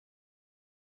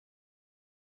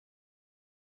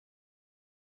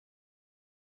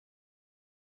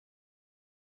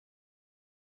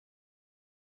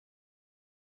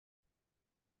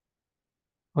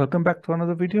Welcome back to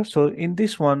another video. So in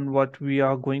this one, what we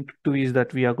are going to do is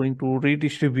that we are going to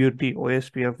redistribute the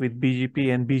OSPF with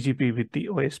BGP and BGP with the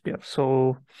OSPF.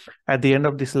 So at the end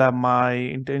of this lab, my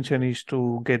intention is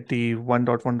to get the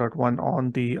 1.1.1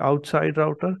 on the outside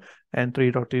router and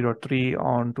 3.3.3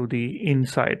 onto the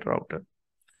inside router.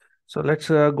 So let's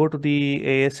go to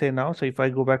the ASA now. So if I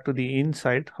go back to the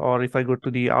inside, or if I go to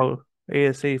the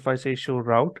ASA, if I say show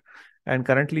route, and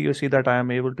currently you see that I am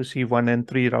able to see 1 and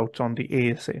 3 routes on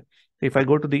the ASA. If I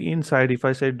go to the inside, if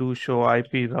I say do show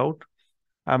IP route,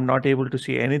 I'm not able to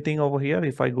see anything over here.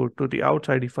 If I go to the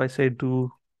outside, if I say do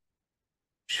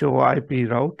show IP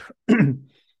route, and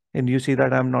you see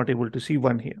that I'm not able to see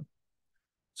one here.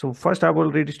 So first I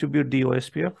will redistribute the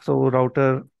OSPF. So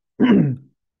router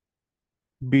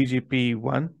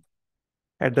BGP1,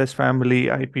 address family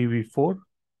IPv4,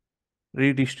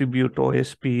 redistribute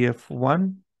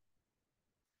OSPF1,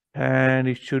 and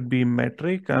it should be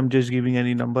metric. I'm just giving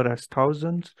any number as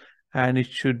thousands, and it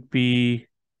should be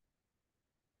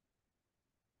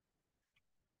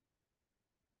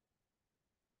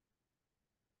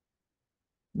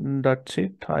that's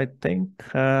it, I think.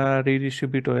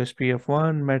 Redistribute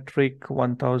OSPF1, metric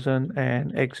 1000,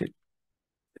 and exit.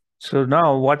 So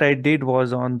now what I did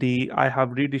was I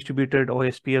have redistributed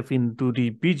OSPF into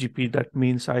the BGP. That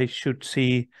means I should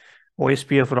see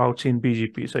OSPF routes in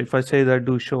BGP. So if I say that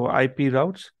do show IP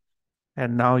routes,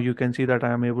 and now you can see that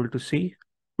I am able to see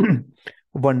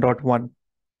 1.1.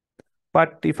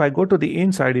 But if I go to the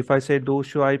inside, if I say do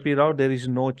show IP route, there is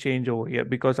no change over here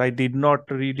because I did not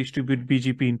redistribute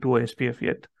BGP into OSPF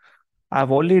yet.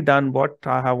 I've only done what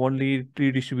I have only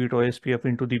redistribute OSPF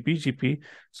into the BGP.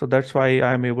 So that's why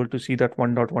I'm able to see that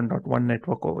 1.1.1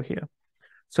 network over here.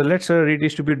 So let's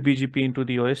redistribute BGP into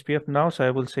the OSPF now. So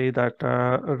I will say that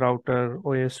router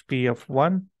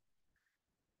OSPF1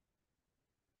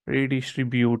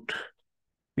 redistribute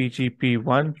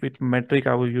BGP1 with metric.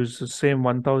 I will use the same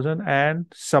 1000 and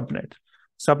subnet.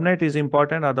 Subnet is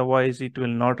important, otherwise it will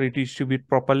not redistribute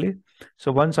properly.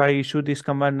 So once I issue this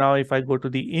command now, if I go to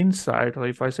the inside, or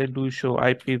if I say do show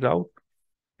IP route,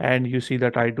 and you see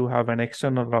that I do have an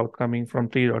external route coming from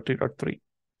 3.3.3.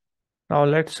 Now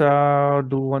let's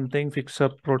do one thing, fix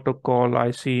up protocol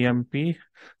ICMP.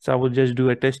 So I will just do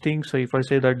a testing. So if I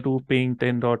say that do ping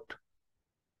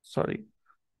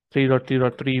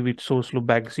 3.3.3 with source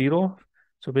loopback 0.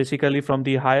 So basically from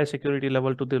the higher security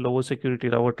level to the lower security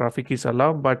level, traffic is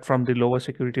allowed, but from the lower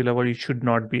security level, it should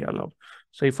not be allowed.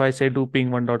 So if I say do ping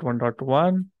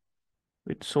 1.1.1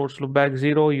 with source loopback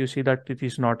 0, you see that it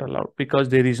is not allowed because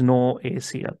there is no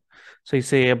ACL. So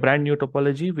it's a brand new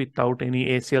topology without any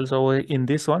ACLs over in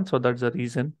this one. So that's the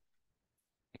reason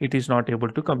it is not able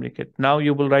to communicate. Now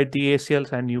you will write the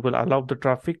ACLs and you will allow the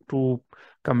traffic to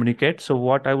communicate. So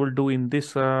what I will do in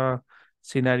this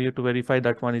scenario to verify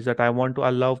that one is that I want to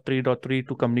allow 3.3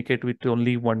 to communicate with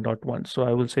only 1.1. So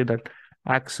I will say that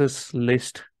access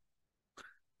list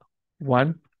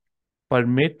 1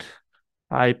 permit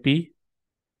IP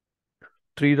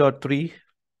 3.3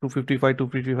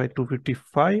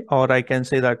 255 or I can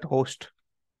say that host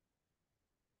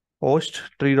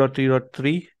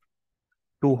 3.3.3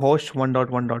 to host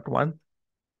 1.1.1.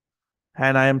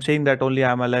 And I am saying that only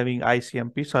I'm allowing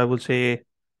ICMP. So I will say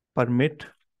permit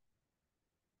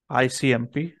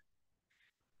ICMP,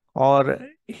 or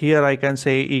here I can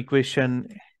say equation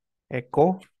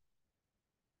echo.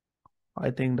 I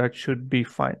think that should be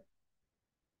fine.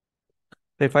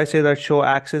 If I say that show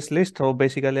access list, so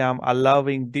basically I'm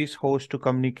allowing this host to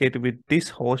communicate with this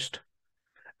host.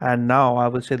 And now I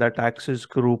will say that access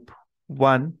group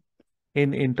 1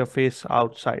 in interface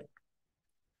outside.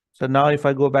 So now if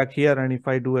I go back here and if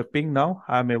I do a ping now,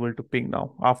 I'm able to ping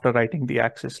now after writing the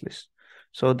access list.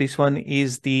 So this one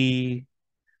is the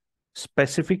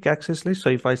specific access list. So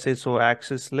if I say so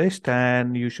access list,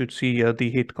 and you should see here the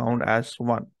hit count as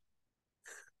 1.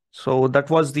 So that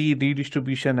was the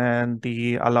redistribution and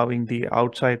the allowing the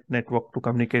outside network to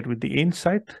communicate with the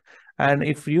inside. And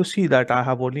if you see that I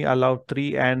have only allowed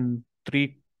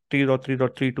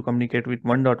 3.3.3 to communicate with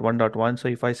 1.1.1. So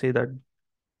if I say that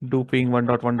do ping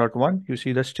 1.1.1, you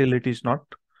see that still it is not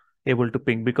able to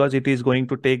ping because it is going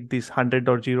to take this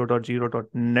 100.0.0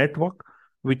 network,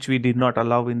 which we did not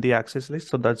allow in the access list.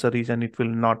 So that's the reason it will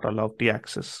not allow the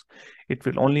access. It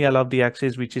will only allow the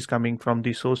access which is coming from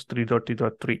the source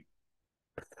 3.3.3.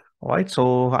 All right.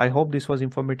 So I hope this was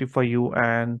informative for you,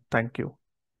 and thank you.